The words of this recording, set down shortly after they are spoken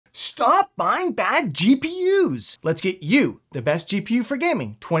Stop buying bad GPUs. Let's get you the best GPU for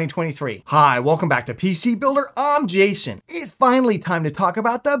gaming 2023. Hi, welcome back to PC Builder. I'm Jason. It's finally time to talk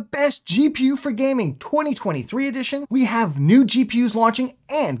about the best GPU for gaming 2023 edition. We have new GPUs launching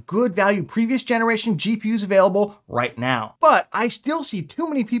and good value previous generation GPUs available right now. But I still see too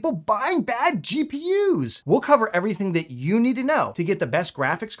many people buying bad GPUs. We'll cover everything that you need to know to get the best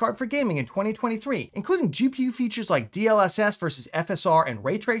graphics card for gaming in 2023, including GPU features like DLSS versus FSR and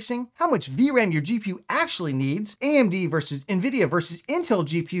Raytracing, how much VRAM your GPU actually needs, AMD versus NVIDIA versus Intel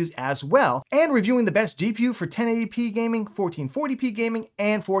GPUs as well, and reviewing the best GPU for 1080p gaming, 1440p gaming,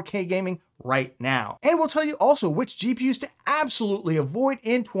 and 4K gaming right now. And we'll tell you also which GPUs to absolutely avoid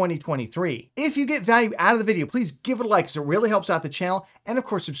in 2023. If you get value out of the video, please give it a like because it really helps out the channel. And of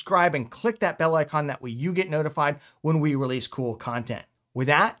course, subscribe and click that bell icon. That way you get notified when we release cool content. With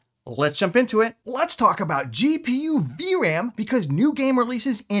that, let's jump into it. Let's talk about GPU VRAM because new game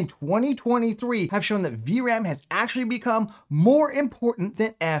releases in 2023 have shown that VRAM has actually become more important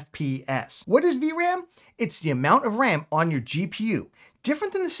than FPS. What is VRAM? It's the amount of RAM on your GPU.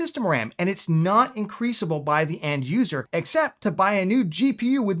 Different than the system RAM, and it's not increasable by the end user, except to buy a new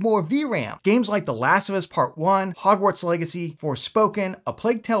GPU with more VRAM. Games like The Last of Us Part 1, Hogwarts Legacy, Forspoken, A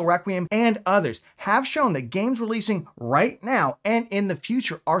Plague Tale Requiem, and others have shown that games releasing right now and in the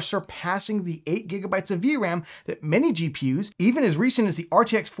future are surpassing the 8 GB of VRAM that many GPUs, even as recent as the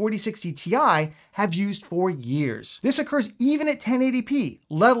RTX 4060 Ti, have used for years. This occurs even at 1080p,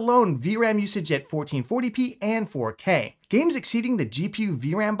 let alone VRAM usage at 1440p and 4K. Games exceeding the GPU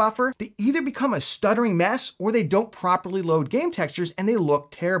VRAM buffer, they either become a stuttering mess or they don't properly load game textures and they look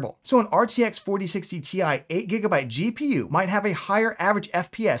terrible. So an RTX 4060 Ti 8GB GPU might have a higher average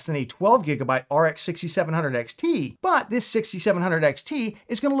FPS than a 12GB RX 6700 XT, but this 6700 XT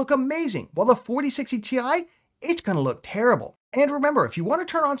is going to look amazing, while the 4060 Ti, it's going to look terrible. And remember, if you want to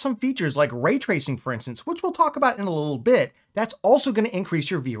turn on some features like ray tracing, for instance, which we'll talk about in a little bit, that's also going to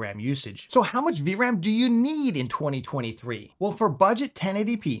increase your VRAM usage. So how much VRAM do you need in 2023? Well, for budget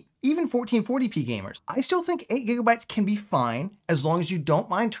 1080p, even 1440p gamers, I still think 8GB can be fine as long as you don't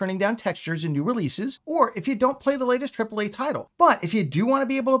mind turning down textures in new releases, or if you don't play the latest AAA title. But if you do want to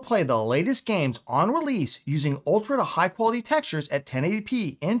be able to play the latest games on release using ultra to high quality textures at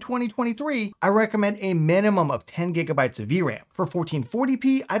 1080p in 2023, I recommend a minimum of 10GB of VRAM. For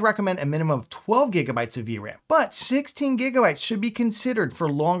 1440p, I'd recommend a minimum of 12GB of VRAM, but 16GB should be considered for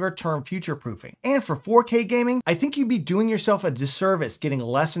longer term future proofing. And for 4K gaming, I think you'd be doing yourself a disservice getting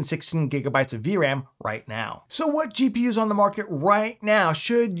less than 16GB of VRAM right now. So what GPUs on the market right now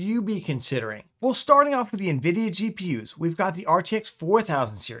should you be considering? Well, starting off with the NVIDIA GPUs, we've got the RTX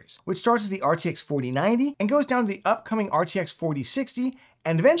 4000 series, which starts with the RTX 4090 and goes down to the upcoming RTX 4060,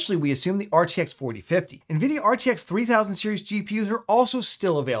 and eventually we assume the RTX 4050. NVIDIA RTX 3000 series GPUs are also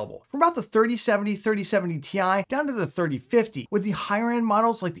still available, from about the 3070, 3070 Ti down to the 3050, with the higher end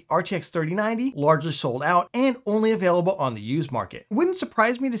models like the RTX 3090 largely sold out and only available on the used market. It wouldn't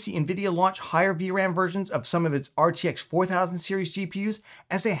surprise me to see NVIDIA launch higher VRAM versions of some of its RTX 4000 series GPUs,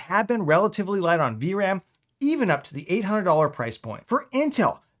 as they have been relatively light on VRAM, even up to the $800 price point. For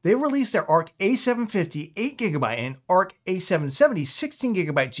Intel, they released their Arc A750 8GB and Arc A770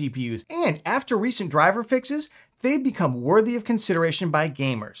 16GB GPUs, and after recent driver fixes, they've become worthy of consideration by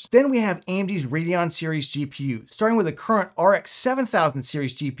gamers. Then we have AMD's Radeon series GPUs, starting with the current RX 7000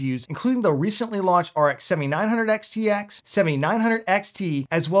 series GPUs, including the recently launched RX 7900 XTX, 7900 XT,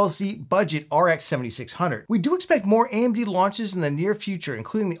 as well as the budget RX 7600. We do expect more AMD launches in the near future,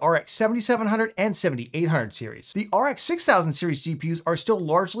 including the RX 7700 and 7800 series. The RX 6000 series GPUs are still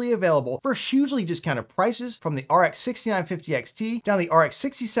largely available for hugely discounted prices, from the RX 6950 XT down to the RX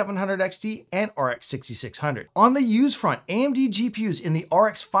 6700 XT and RX 6600. On the used front, AMD GPUs in the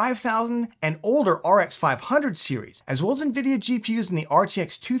RX 5000 and older RX 500 series, as well as NVIDIA GPUs in the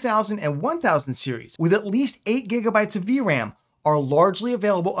RTX 2000 and 1000 series, with at least 8GB of VRAM, are largely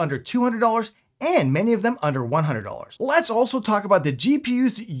available under $200 and many of them under $100. Let's also talk about the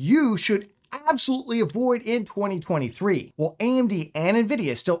GPUs that you should absolutely avoid in 2023. Well, AMD and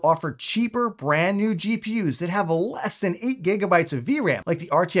NVIDIA still offer cheaper, brand new GPUs that have less than 8GB of VRAM, like the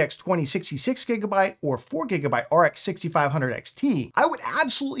RTX 2060 6GB or 4GB RX 6500 XT. I would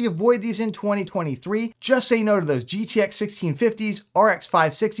absolutely avoid these in 2023. Just say no to those GTX 1650s, RX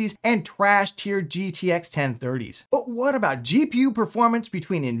 560s, and trash tier GTX 1030s. But what about GPU performance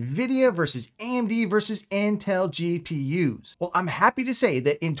between NVIDIA versus AMD versus Intel GPUs? Well, I'm happy to say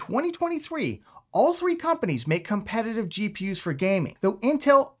that in 2023, all three companies make competitive GPUs for gaming, though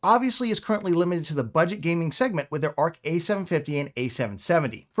Intel obviously is currently limited to the budget gaming segment with their Arc A750 and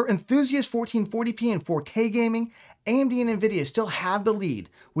A770. For enthusiast 1440p and 4K gaming, AMD and NVIDIA still have the lead,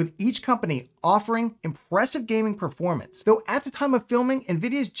 with each company offering impressive gaming performance. Though at the time of filming,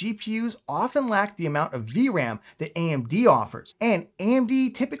 NVIDIA's GPUs often lack the amount of VRAM that AMD offers, and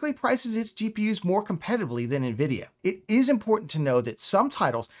AMD typically prices its GPUs more competitively than NVIDIA. It is important to know that some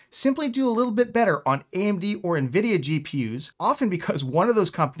titles simply do a little bit better on AMD or NVIDIA GPUs, often because one of those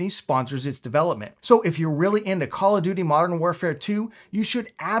companies sponsors its development. So if you're really into Call of Duty Modern Warfare 2, you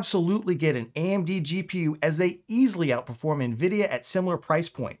should absolutely get an AMD GPU, as they easily outperform NVIDIA at similar price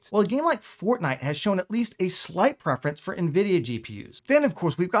points. Well, a game like Fortnite has shown at least a slight preference for NVIDIA GPUs. Then of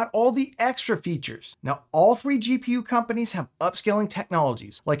course we've got all the extra features. Now all three GPU companies have upscaling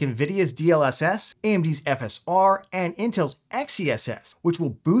technologies like NVIDIA's DLSS, AMD's FSR, and Intel's XeSS, which will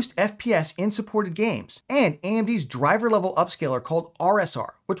boost FPS in supported games, and AMD's driver level upscaler called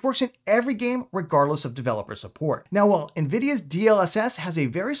RSR, which works in every game regardless of developer support. Now while NVIDIA's DLSS has a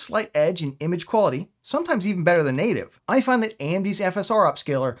very slight edge in image quality, sometimes even better than native, I find that AMD's FSR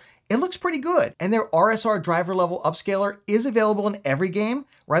upscaler, it looks pretty good, and their RSR driver level upscaler is available in every game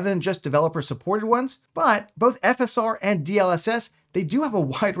rather than just developer supported ones. But both FSR and DLSS, they do have a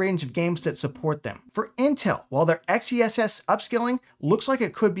wide range of games that support them. For Intel, while their XeSS upscaling looks like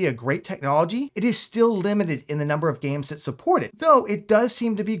it could be a great technology, it is still limited in the number of games that support it, though it does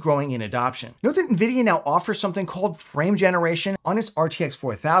seem to be growing in adoption. Note that NVIDIA now offers something called frame generation on its RTX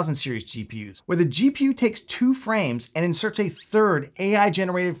 4000 series GPUs, where the GPU takes 2 frames and inserts a third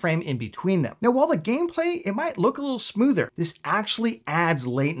AI-generated frame in between them. Now while the gameplay, it might look a little smoother, this actually adds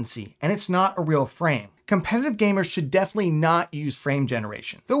latency, and it's not a real frame. Competitive gamers should definitely not use frame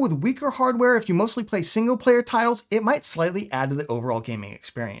generation. Though with weaker hardware, if you mostly play single player titles, it might slightly add to the overall gaming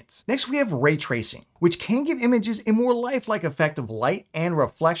experience. Next, we have ray tracing, which can give images a more lifelike effect of light and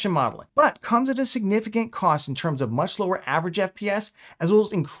reflection modeling, but comes at a significant cost in terms of much lower average FPS, as well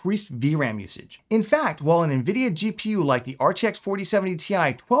as increased VRAM usage. In fact, while an NVIDIA GPU like the RTX 4070 Ti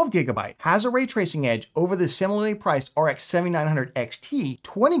 12GB has a ray tracing edge over the similarly priced RX 7900 XT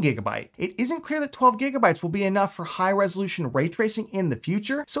 20GB, it isn't clear that 12GB will be enough for high-resolution ray tracing in the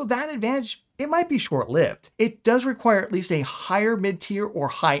future, so that advantage, it might be short-lived. It does require at least a higher mid-tier or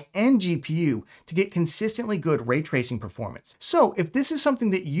high-end GPU to get consistently good ray tracing performance. So if this is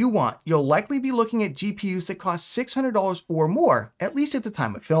something that you want, you'll likely be looking at GPUs that cost $600 or more, at least at the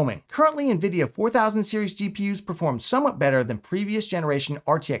time of filming. Currently, NVIDIA 4000 series GPUs perform somewhat better than previous generation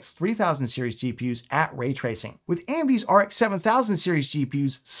RTX 3000 series GPUs at ray tracing, with AMD's RX 7000 series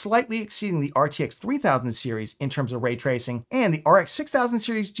GPUs slightly exceeding the RTX 3000 series in terms of ray tracing, and the RX 6000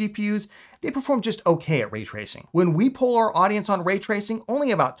 series GPUs, they perform just okay at ray tracing. When we poll our audience on ray tracing,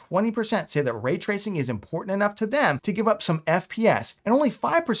 only about 20% say that ray tracing is important enough to them to give up some FPS, and only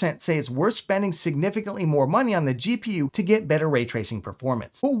 5% say it's worth spending significantly more money on the GPU to get better ray tracing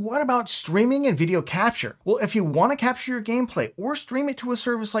performance. But what about streaming and video capture? Well, if you want to capture your gameplay or stream it to a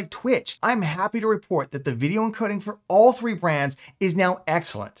service like Twitch, I'm happy to report that the video encoding for all three brands is now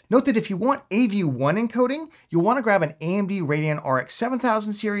excellent. Note that if you want AV1 encoding, you'll want to grab an AMD Radeon RX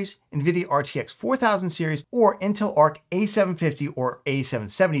 7000 series, NVIDIA RTX 4000 series, or Intel Arc A750 or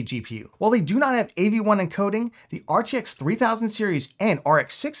A770 GPU. While they do not have AV1 encoding, the RTX 3000 series and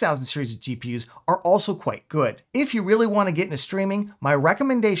RX 6000 series of GPUs are also quite good. If you really want to get into streaming, my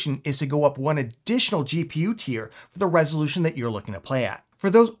recommendation is to go up one additional GPU tier for the resolution that you're looking to play at. For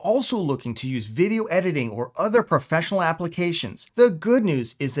those also looking to use video editing or other professional applications, the good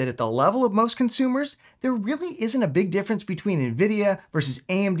news is that at the level of most consumers, there really isn't a big difference between NVIDIA versus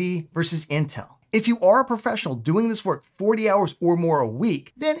AMD versus Intel. If you are a professional doing this work 40 hours or more a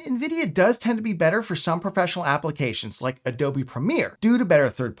week, then NVIDIA does tend to be better for some professional applications like Adobe Premiere due to better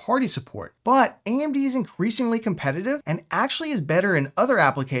third-party support. But AMD is increasingly competitive and actually is better in other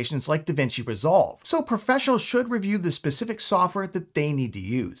applications like DaVinci Resolve. So professionals should review the specific software that they need to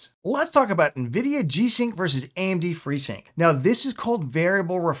use. Let's talk about NVIDIA G-Sync versus AMD FreeSync. Now this is called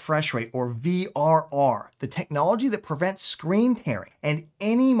variable refresh rate, or VRR, the technology that prevents screen tearing, and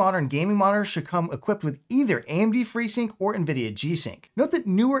any modern gaming monitor should come equipped with either AMD FreeSync or NVIDIA G-Sync. Note that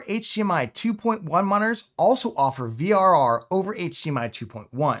newer HDMI 2.1 monitors also offer VRR over HDMI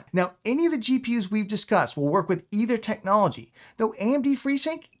 2.1. Now, any of the GPUs we've discussed will work with either technology, though AMD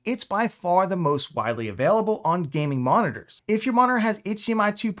FreeSync, it's by far the most widely available on gaming monitors. If your monitor has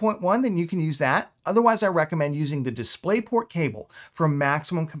HDMI 2.1, then you can use that. Otherwise, I recommend using the DisplayPort cable for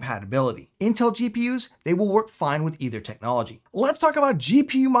maximum compatibility. Intel GPUs, they will work fine with either technology. Let's talk about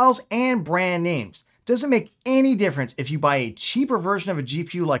GPU models and brand names. Doesn't make any difference if you buy a cheaper version of a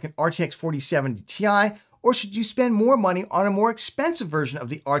GPU like an RTX 4070 Ti Or should you spend more money on a more expensive version of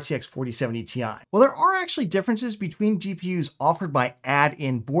the RTX 4070 Ti? Well, there are actually differences between GPUs offered by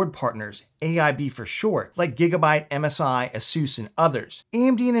add-in board partners, AIB for short, like Gigabyte, MSI, ASUS, and others.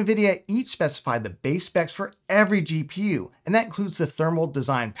 AMD and NVIDIA each specify the base specs for every GPU, and that includes the thermal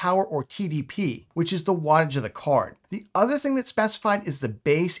design power, or TDP, which is the wattage of the card. The other thing that's specified is the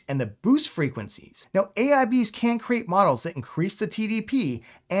base and the boost frequencies. Now, AIBs can create models that increase the TDP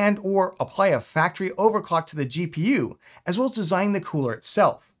and/or apply a factory overclock to the GPU, as well as design the cooler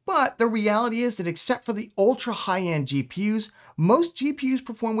itself. But the reality is that except for the ultra high-end GPUs, most GPUs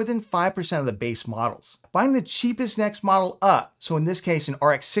perform within 5% of the base models. Buying the cheapest next model up, so in this case an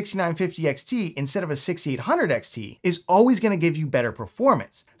RX 6950 XT instead of a 6800 XT, is always going to give you better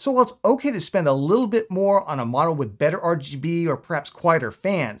performance. So while it's okay to spend a little bit more on a model with better RGB or perhaps quieter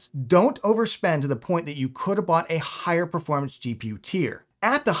fans, don't overspend to the point that you could have bought a higher performance GPU tier.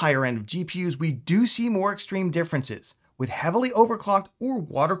 At the higher end of GPUs, we do see more extreme differences, with heavily overclocked or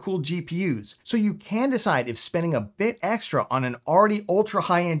water-cooled GPUs, so you can decide if spending a bit extra on an already ultra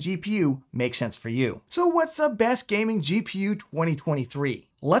high-end GPU makes sense for you. So what's the best gaming GPU 2023?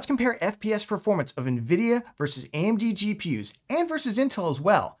 Let's compare FPS performance of NVIDIA versus AMD GPUs and versus Intel as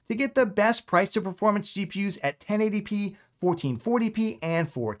well to get the best price to performance GPUs at 1080p, 1440p, and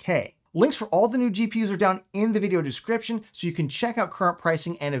 4K. Links for all the new GPUs are down in the video description, so you can check out current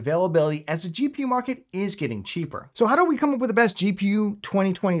pricing and availability as the GPU market is getting cheaper. So how do we come up with the best GPU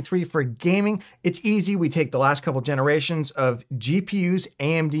 2023 for gaming? It's easy. We take the last couple generations of GPUs,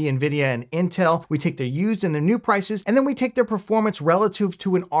 AMD, NVIDIA, and Intel. We take their used and their new prices, and then we take their performance relative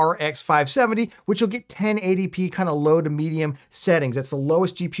to an RX 570, which will get 1080p kind of low to medium settings. That's the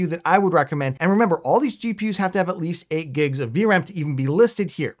lowest GPU that I would recommend. And remember, all these GPUs have to have at least 8 gigs of VRAM to even be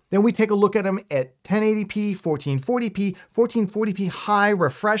listed here. Then we take a look at them at 1080p, 1440p high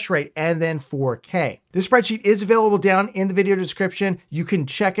refresh rate, and then 4K. This spreadsheet is available down in the video description. You can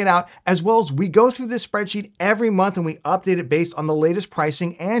check it out, as well as we go through this spreadsheet every month and we update it based on the latest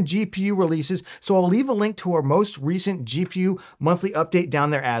pricing and GPU releases. So I'll leave a link to our most recent GPU monthly update down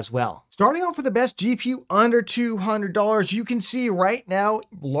there as well. Starting off with the best GPU under $200, you can see right now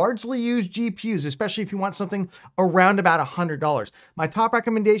largely used GPUs, especially if you want something around about $100. My top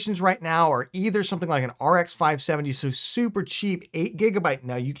recommendations right now are either something like an RX 570, so super cheap, 8 GB.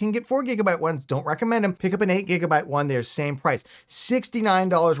 Now you can get 4 GB ones, don't recommend them. Pick up an 8 GB one, they're same price.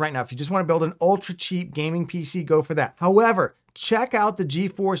 $69 right now. If you just want to build an ultra cheap gaming PC, go for that. However, check out the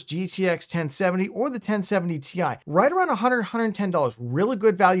GeForce GTX 1070 or the 1070 Ti. Right around $100, $110. Really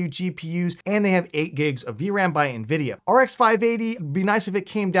good value GPUs, and they have 8 gigs of VRAM by NVIDIA. RX 580, it'd be nice if it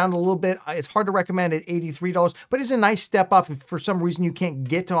came down a little bit. It's hard to recommend at $83, but it's a nice step up if for some reason you can't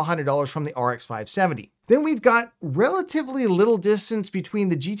get to $100 from the RX 570. Then we've got relatively little distance between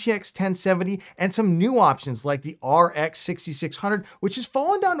the GTX 1070 and some new options like the RX 6600, which has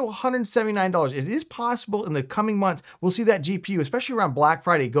fallen down to $179. It is possible in the coming months we'll see that GPU, especially around Black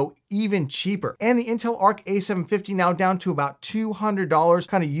Friday, go even cheaper. And the Intel Arc A750 now down to about $200,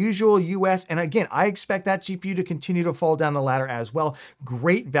 kind of usual US. And again, I expect that GPU to continue to fall down the ladder as well.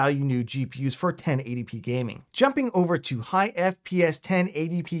 Great value new GPUs for 1080p gaming. Jumping over to high FPS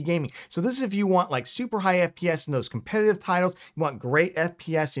 1080p gaming. So this is if you want like super high FPS in those competitive titles, you want great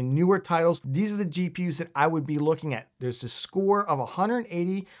FPS in newer titles, these are the GPUs that I would be looking at. There's a score of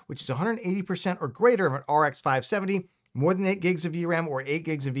 180, which is 180% or greater of an RX 570, more than 8 gigs of VRAM or 8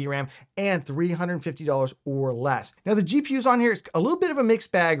 gigs of VRAM, and $350 or less. Now the GPUs on here is a little bit of a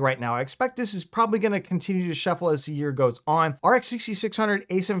mixed bag right now. I expect this is probably going to continue to shuffle as the year goes on. RX 6600,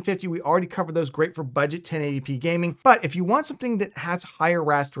 A750, we already covered those, great for budget 1080p gaming. But if you want something that has higher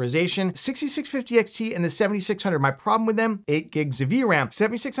rasterization, 6650 XT and the 7600, my problem with them, 8 gigs of VRAM.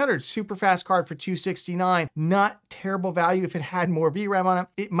 7600, super fast card for $269. Not terrible value if it had more VRAM on it.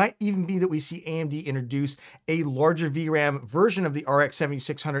 It might even be that we see AMD introduce a larger VRAM version of the RX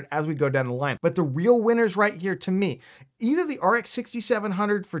 7600 as we go down the line. But the real winners right here to me, either the RX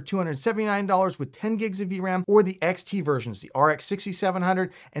 6700 for $279 with 10 gigs of VRAM, or the XT versions, the RX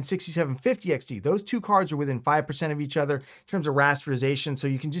 6700 and 6750 XT. Those two cards are within 5% of each other in terms of rasterization, so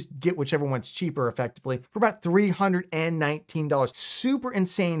you can just get whichever one's cheaper effectively for about $319. Super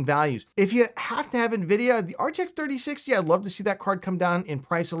insane values. If you have to have NVIDIA, the RTX 3060, I'd love to see that card come down in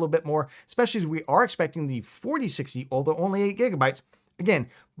price a little bit more, especially as we are expecting the 4060, although only 8 GB. Again,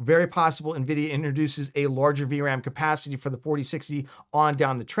 very possible NVIDIA introduces a larger VRAM capacity for the 4060 on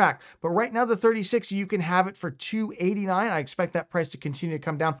down the track. But right now, the 3060, you can have it for $289. I expect that price to continue to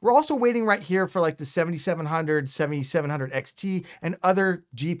come down. We're also waiting right here for like the 7700, 7700 XT, and other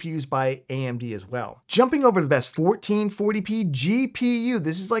GPUs by AMD as well. Jumping over to the best 1440p GPU.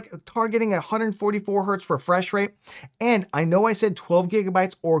 This is like targeting 144 hertz refresh rate. And I know I said 12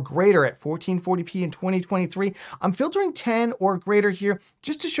 gigabytes or greater at 1440p in 2023. I'm filtering 10 or greater here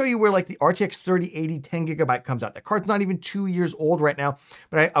just to show you where like the RTX 3080 10 gigabyte comes out. That card's not even 2 years old right now,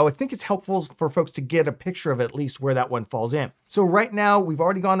 but I would think it's helpful for folks to get a picture of at least where that one falls in. So right now we've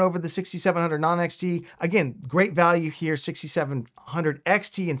already gone over the 6700 non-XT. Again, great value here, 6700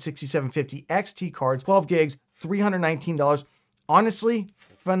 XT and 6750 XT cards, 12 gigs, $319. Honestly,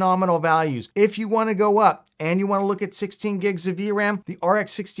 phenomenal values. If you want to go up and you want to look at 16 gigs of VRAM, the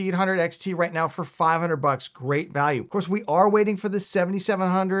RX 6800 XT right now for $500, great value. Of course, we are waiting for the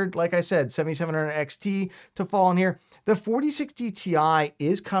 7700, like I said, 7700 XT to fall in here. The 4060 Ti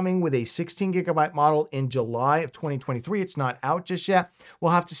is coming with a 16 gigabyte model in July of 2023. It's not out just yet.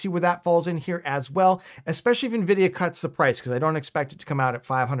 We'll have to see where that falls in here as well, especially if NVIDIA cuts the price, because I don't expect it to come out at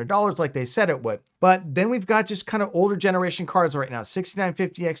 $500 like they said it would. But then we've got just kind of older generation cards right now,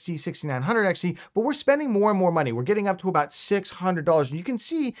 6950 XT, 6900 XT, but we're spending more and more money. We're getting up to about $600. And you can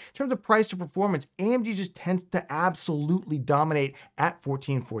see in terms of price to performance, AMD just tends to absolutely dominate at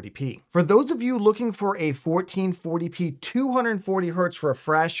 1440p. For those of you looking for a 1440p 240 hertz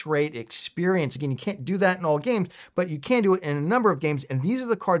refresh rate experience, again, you can't do that in all games, but you can do it in a number of games. And these are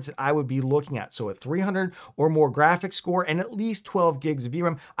the cards that I would be looking at. So a 300 or more graphics score and at least 12 gigs of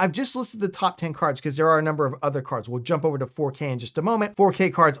VRAM. I've just listed the top 10 cards because there are a number of other cards. We'll jump over to 4K in just a moment.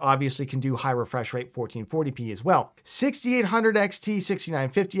 4K cards obviously can do high refresh rate 1440p as well. 6800 XT,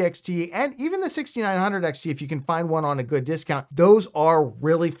 6950 XT, and even the 6900 XT, if you can find one on a good discount, those are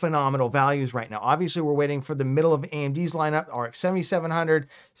really phenomenal values right now. Obviously, we're waiting for the middle of AMD's lineup, RX 7700,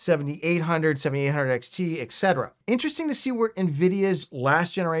 7800, 7800 XT, etc. Interesting to see where NVIDIA's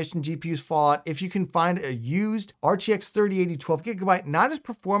last generation GPUs fall out. If you can find a used RTX 3080 12 gigabyte, not as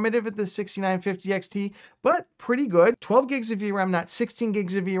performative as the 6950 XT, but pretty good. 12 gigs of VRAM, not 16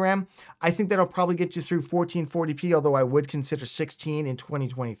 gigs of VRAM. I think that'll probably get you through 1440p, although I would consider 16 in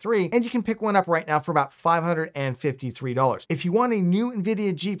 2023. And you can pick one up right now for about $553. If you want a new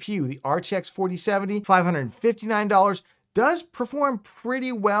NVIDIA GPU, the RTX 4070, $559. Does perform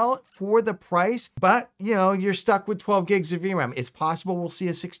pretty well for the price, but you know, you're stuck with 12 gigs of VRAM. It's possible we'll see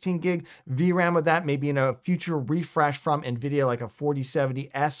a 16 gig VRAM with that, maybe in a future refresh from NVIDIA, like a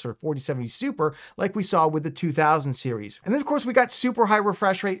 4070S or 4070 Super, like we saw with the 2000 series. And then of course we got super high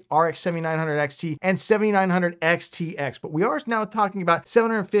refresh rate RX 7900 XT and 7900 XTX, but we are now talking about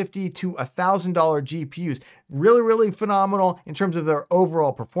 $750 to $1,000 GPUs. Really, really phenomenal in terms of their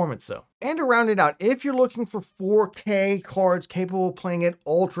overall performance though. And to round it out, if you're looking for 4K cards capable of playing at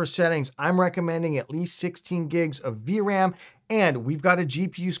ultra settings, I'm recommending at least 16 gigs of VRAM. And we've got a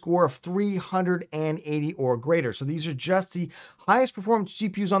GPU score of 380 or greater. So these are just the highest performance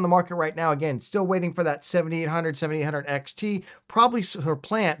GPUs on the market right now. Again, still waiting for that 7800, 7800 XT, probably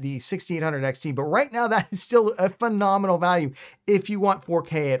supplant the 6800 XT, but right now that is still a phenomenal value. If you want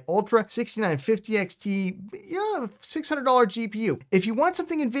 4K at Ultra, 6950 XT, yeah, $600 GPU. If you want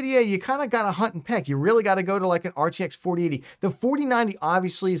something NVIDIA, you kind of got to hunt and peck. You really got to go to like an RTX 4080. The 4090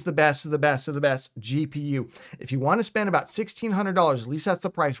 obviously is the best of the best of the best GPU. If you want to spend about $1,600, at least that's the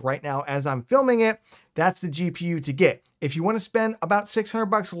price right now as I'm filming it, that's the GPU to get. If you want to spend about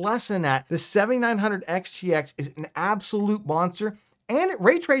 $600 less than that, the 7900 XTX is an absolute monster. And it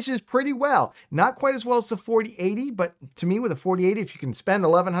ray traces pretty well. Not quite as well as the 4080, but to me with a 4080, if you can spend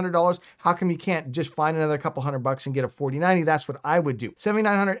 $1,100, how come you can't just find another couple $100 and get a 4090? That's what I would do.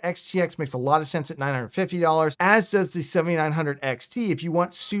 7900 XTX makes a lot of sense at $950, as does the 7900 XT if you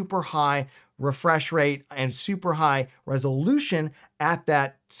want super high refresh rate and super high resolution at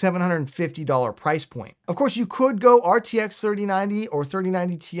that $750 price point. Of course, you could go RTX 3090 or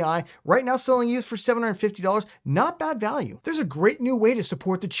 3090 Ti. Right now selling used for $750, not bad value. There's a great new way to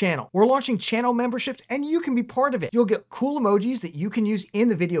support the channel. We're launching channel memberships and you can be part of it. You'll get cool emojis that you can use in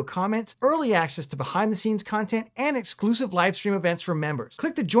the video comments, early access to behind the scenes content, and exclusive live stream events for members.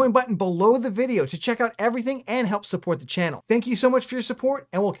 Click the join button below the video to check out everything and help support the channel. Thank you so much for your support,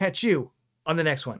 and we'll catch you on the next one.